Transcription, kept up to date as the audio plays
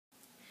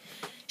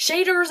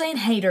Shaders and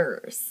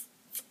haters.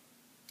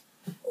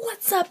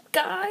 What's up,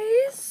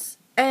 guys?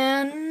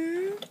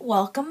 And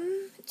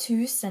welcome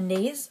to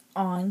Sundays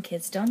on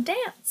Kids Don't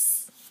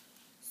Dance.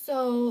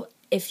 So,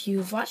 if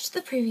you've watched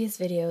the previous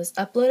videos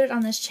uploaded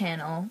on this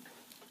channel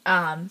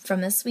from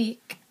this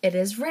week, it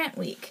is Rant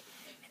Week.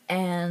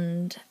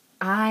 And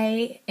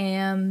I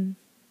am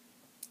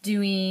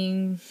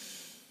doing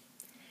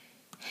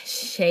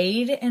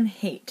shade and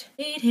hate.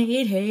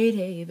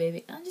 Hate,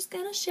 baby. I'm just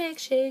gonna shake.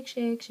 Shake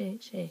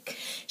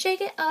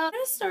it up. I'm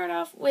gonna start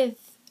off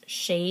with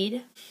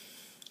shade.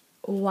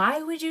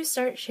 Why would you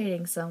start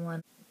shading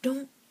someone?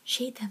 Don't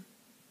shade them.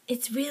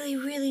 It's really,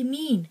 really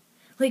mean.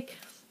 Like,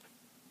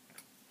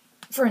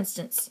 for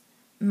instance,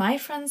 my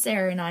friend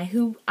Sarah and I,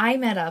 who I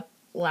met up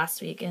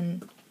last week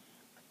in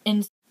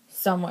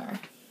somewhere.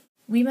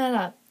 We met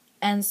up,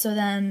 and so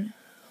then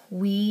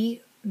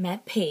we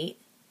met Pate,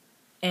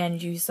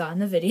 and you saw in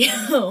the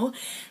video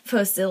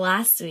posted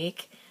last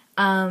week.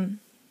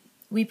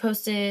 We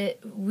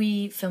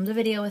filmed a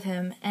video with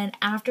him, and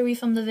after we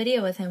filmed the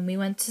video with him, we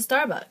went to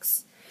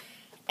Starbucks.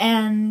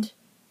 And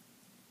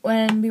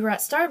when we were at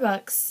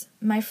Starbucks,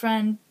 my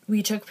friend,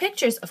 we took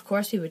pictures. Of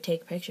course we would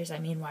take pictures. I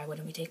mean, why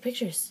wouldn't we take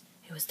pictures?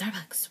 It was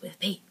Starbucks with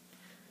Pate.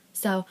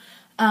 So,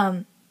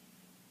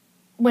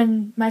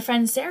 when my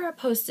friend Sarah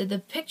posted the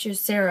pictures,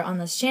 Sarah on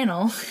this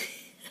channel,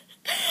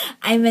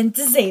 I meant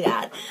to say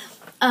that.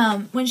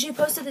 When she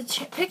posted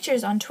the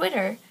pictures on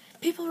Twitter,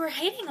 people were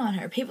hating on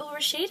her. People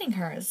were shading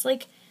her. It's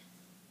like,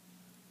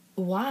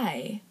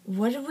 why?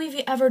 What have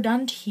we ever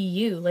done to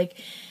you? Like,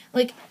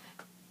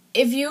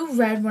 if you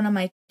read one of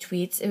my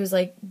tweets, it was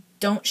like,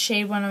 don't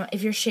shade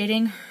if you're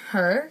shading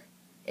her,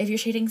 if you're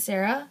shading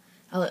Sarah,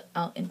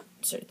 I'll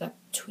insert that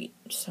tweet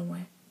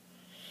somewhere.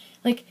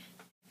 Like,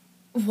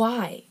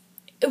 why?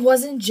 It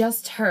wasn't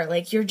just her.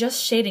 Like, you're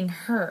just shading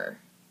her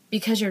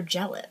because you're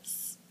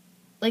jealous.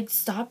 Like,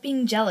 stop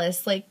being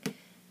jealous. Like,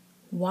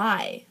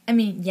 why? I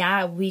mean,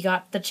 yeah, we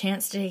got the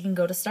chance to take and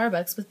go to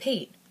Starbucks with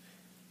Pate.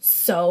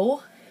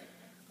 So,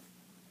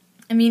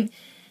 I mean,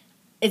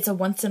 it's a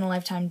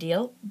once-in-a-lifetime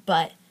deal,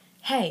 but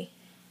hey,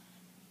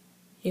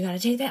 you gotta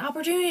take that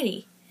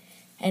opportunity.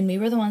 And we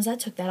were the ones that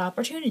took that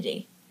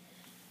opportunity.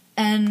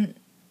 And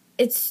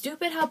it's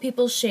stupid how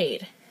people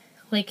shade.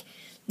 Like,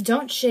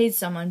 don't shade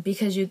someone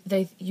because you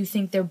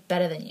think they're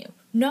better than you.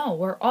 No,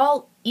 we're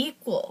all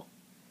equal.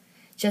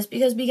 Just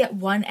because we get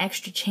one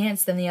extra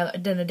chance than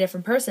a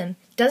different person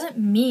doesn't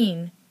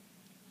mean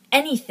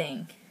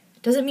anything.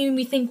 Doesn't mean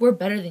we think we're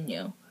better than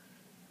you.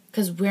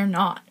 Because we're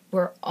not.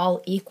 We're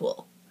all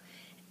equal.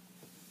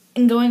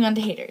 And going on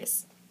to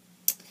haters.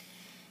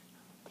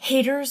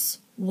 Haters,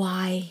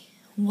 why?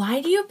 Why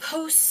do you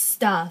post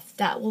stuff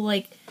that will,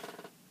 like,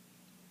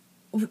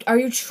 are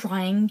you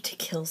trying to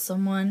kill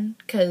someone?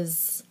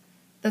 Because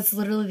that's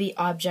literally the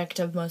object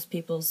of most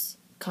people's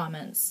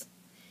comments.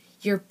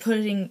 You're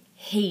putting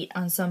hate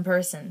on some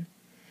person,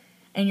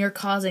 and you're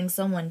causing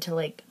someone to,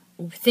 like,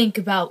 think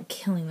about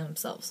killing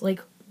themselves.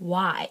 Like,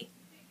 why?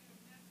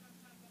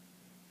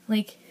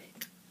 Like,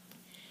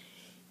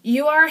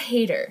 you are a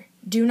hater.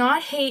 Do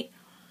not hate.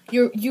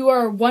 You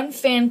are one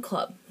fan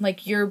club.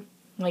 Like, you're,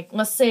 like,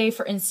 let's say,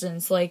 for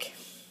instance, like,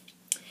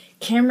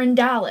 Cameron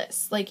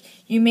Dallas. Like,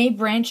 you may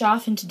branch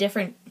off into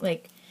different,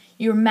 like,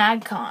 you're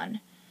MagCon.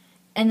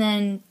 And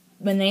then,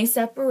 when they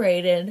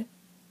separated,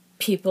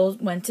 people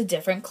went to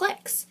different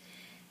cliques.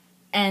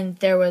 And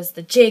there was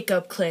the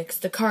Jacob cliques,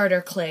 the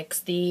Carter cliques,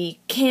 the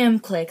Cam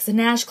cliques, the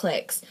Nash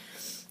cliques,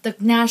 the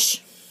Nash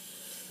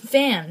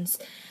fans.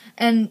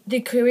 And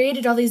they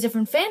created all these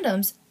different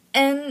fandoms.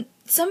 And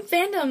some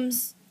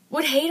fandoms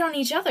would hate on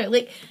each other.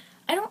 Like,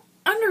 I don't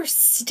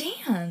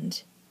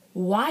understand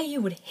why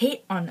you would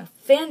hate on a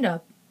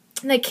fandom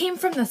that came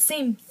from the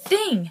same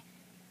thing.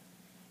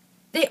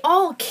 They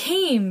all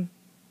came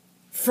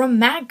from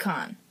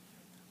MagCon.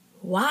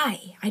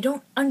 Why? I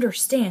don't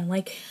understand.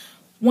 Like,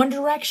 One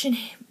Direction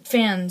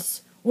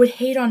fans would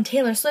hate on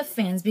Taylor Swift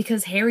fans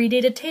because Harry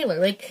dated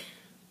Taylor. Like,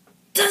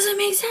 doesn't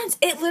make sense.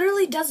 It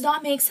literally does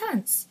not make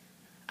sense.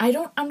 I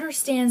don't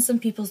understand some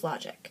people's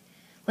logic.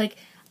 Like,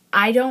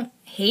 I don't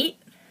hate.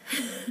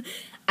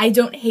 I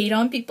don't hate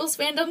on people's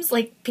fandoms.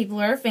 Like,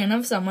 people are a fan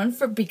of someone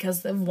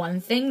because of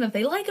one thing that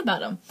they like about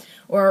them,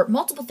 or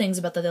multiple things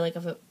about that they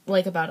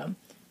like about them.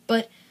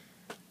 But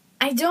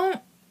I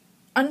don't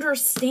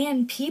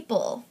understand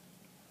people.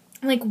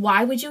 Like,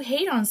 why would you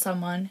hate on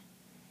someone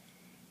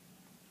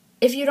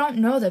if you don't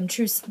know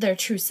their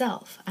true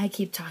self? I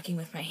keep talking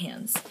with my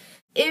hands.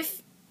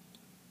 If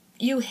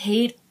you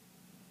hate,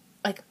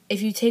 like,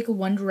 if you take a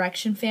One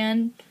Direction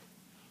fan,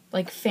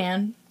 like,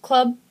 fan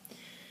club,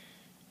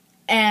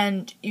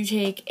 and you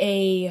take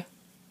a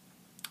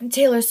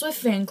Taylor Swift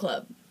fan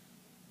club,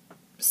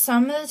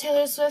 some of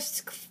the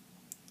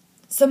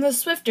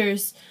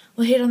Swifters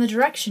will hate on the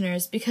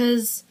Directioners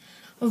because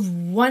of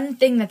one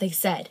thing that they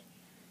said.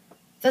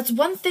 That's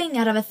one thing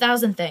out of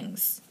 1,000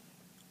 things.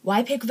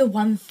 Why pick the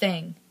one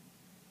thing?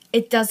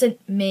 It doesn't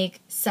make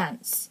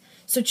sense.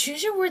 So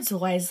choose your words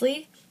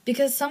wisely,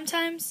 because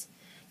sometimes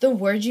the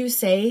words you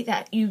say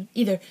that you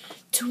either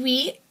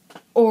tweet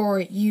or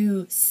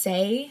you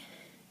say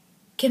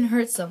can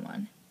hurt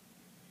someone.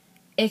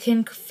 It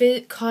can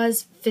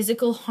cause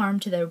physical harm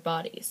to their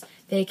bodies.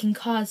 They can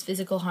cause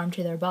physical harm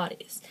to their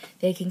bodies.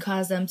 They can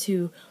cause them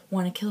to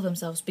want to kill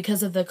themselves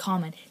because of the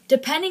comment.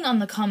 Depending on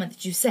the comment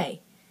that you say.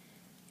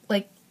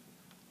 Like,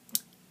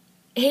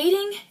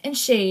 hating and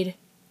shade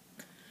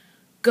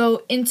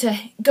go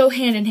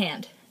hand in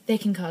hand. They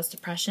can cause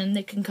depression.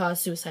 They can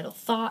cause suicidal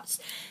thoughts.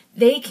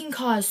 They can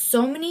cause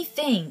so many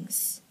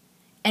things.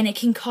 And it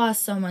can cause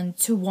someone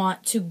to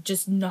want to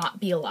just not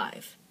be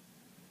alive.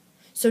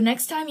 So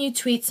next time you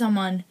tweet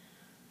someone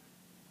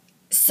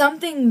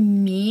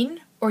something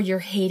mean or you're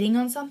hating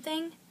on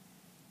something,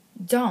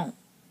 don't.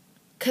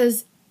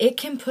 Because it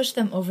can push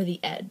them over the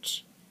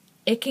edge.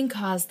 It can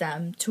cause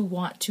them to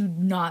want to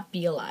not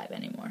be alive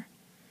anymore.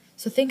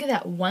 So think of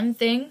that one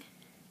thing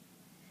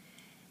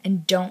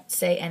and don't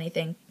say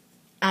anything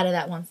out of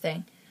that one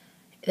thing.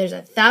 There's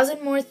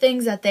 1,000 more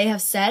things that they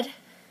have said.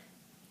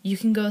 You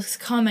can go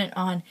comment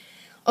on,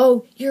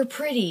 oh, you're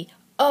pretty.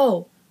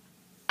 Oh,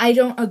 I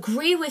don't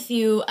agree with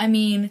you. I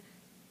mean,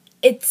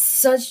 it's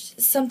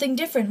something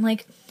different.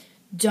 Like,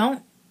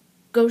 don't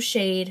go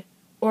shade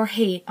or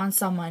hate on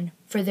someone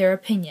for their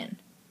opinion.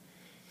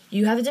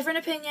 You have a different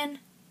opinion.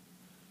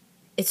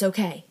 It's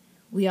okay.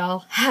 We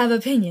all have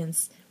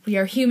opinions. We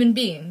are human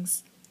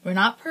beings. We're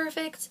not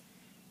perfect,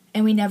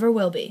 and we never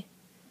will be.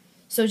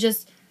 So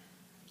just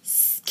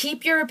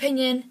keep your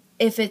opinion.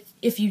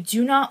 If you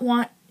do not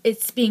want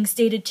it's being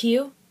stated to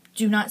you,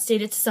 do not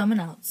state it to someone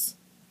else.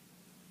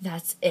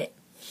 That's it.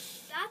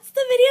 That's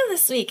the video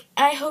this week.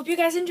 I hope you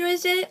guys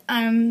enjoyed it.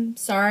 I'm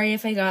sorry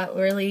if I got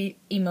really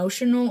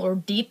emotional or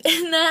deep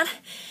in that.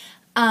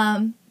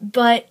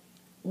 But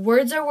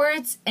words are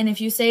words, and if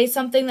you say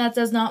something that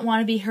does not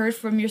want to be heard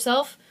from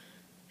yourself,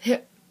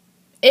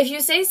 if you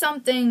say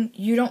something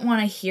you don't want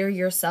to hear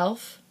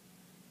yourself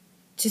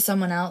to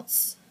someone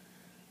else,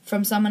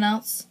 from someone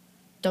else,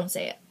 don't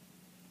say it.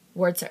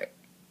 Words hurt.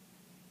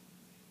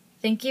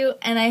 Thank you,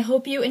 and I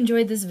hope you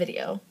enjoyed this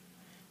video.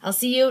 I'll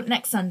see you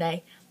next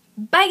Sunday.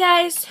 Bye,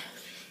 guys!